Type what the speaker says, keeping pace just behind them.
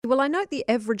Well, I note the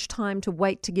average time to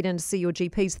wait to get in to see your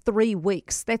GP is 3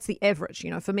 weeks. That's the average.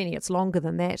 For many it's longer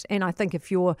than that. And I think if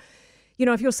you're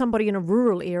somebody in a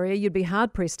rural area, you'd be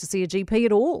hard-pressed to see a GP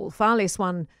at all, far less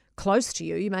one close to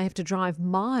you. You may have to drive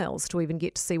miles to even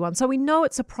get to see one. So we know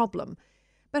it's a problem.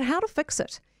 But how to fix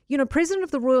it? President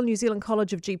of the Royal New Zealand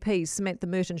College of GPs, Samantha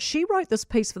Merton, she wrote this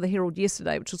piece for the Herald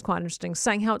yesterday, which was quite interesting,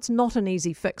 saying how it's not an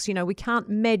easy fix. We can't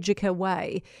magic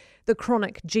away the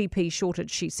chronic GP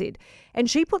shortage, she said. And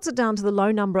she puts it down to the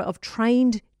low number of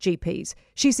trained GPs.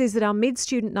 She says that our med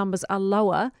student numbers are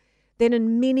lower than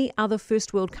in many other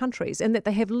first world countries and that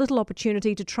they have little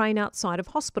opportunity to train outside of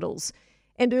hospitals.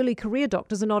 And early career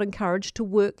doctors are not encouraged to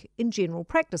work in general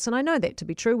practice. And I know that to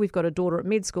be true. We've got a daughter at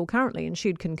med school currently, and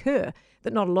she'd concur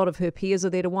that not a lot of her peers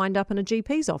are there to wind up in a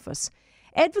GP's office.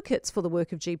 Advocates for the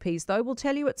work of GPs, though, will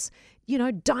tell you it's,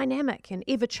 dynamic and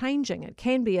ever-changing. It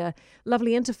can be a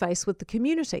lovely interface with the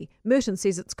community. Merton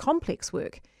says it's complex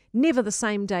work, never the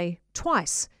same day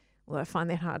twice. Although I find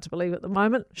that hard to believe at the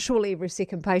moment. Surely every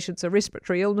second patient's a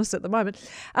respiratory illness at the moment.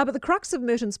 But the crux of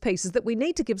Merton's piece is that we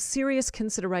need to give serious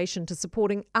consideration to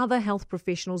supporting other health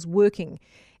professionals working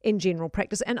in general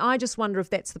practice. And I just wonder if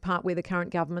that's the part where the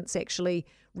current government's actually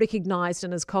recognised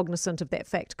and is cognisant of that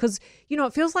fact. Because,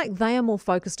 it feels like they are more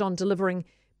focused on delivering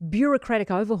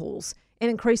bureaucratic overhauls and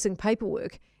increasing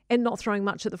paperwork and not throwing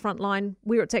much at the front line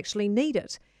where it's actually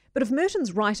needed. But if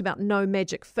Merton's right about no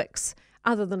magic fix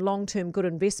other than long-term good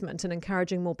investment and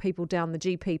encouraging more people down the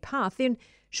GP path, then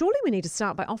surely we need to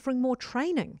start by offering more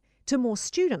training to more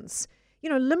students.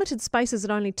 Limited spaces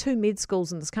at only 2 med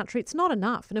schools in this country, it's not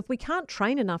enough. And if we can't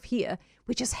train enough here,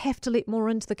 we just have to let more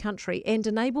into the country and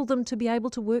enable them to be able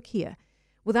to work here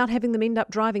without having them end up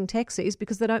driving taxis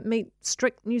because they don't meet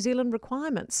strict New Zealand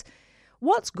requirements.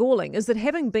 What's galling is that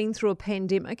having been through a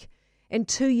pandemic and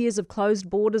 2 years of closed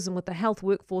borders and with the health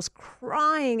workforce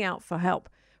crying out for help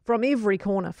from every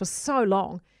corner for so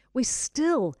long, we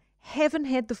still haven't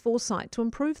had the foresight to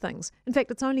improve things. In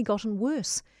fact, it's only gotten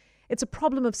worse. It's a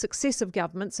problem of successive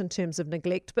governments in terms of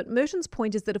neglect, but Merton's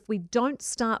point is that if we don't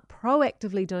start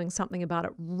proactively doing something about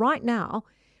it right now,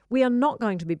 we are not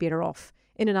going to be better off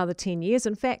in another 10 years.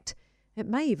 In fact, it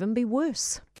may even be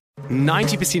worse.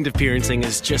 90% of parenting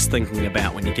is just thinking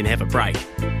about when you can have a break.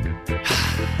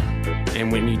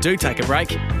 And when you do take a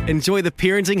break, enjoy the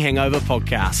Parenting Hangover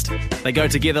podcast. They go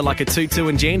together like a tutu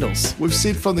and jandals. We've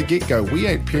said from the get-go, we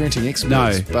ain't parenting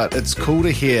experts, but it's cool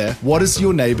to hear, what is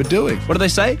your neighbour doing? What do they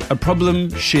say? A problem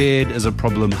shared is a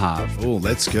problem halved. Oh,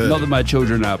 that's good. Not that my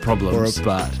children are problems,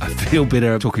 but I feel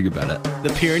better talking about it. The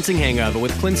Parenting Hangover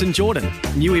with Clinton Jordan.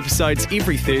 New episodes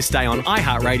every Thursday on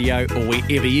iHeartRadio or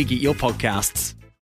wherever you get your podcasts.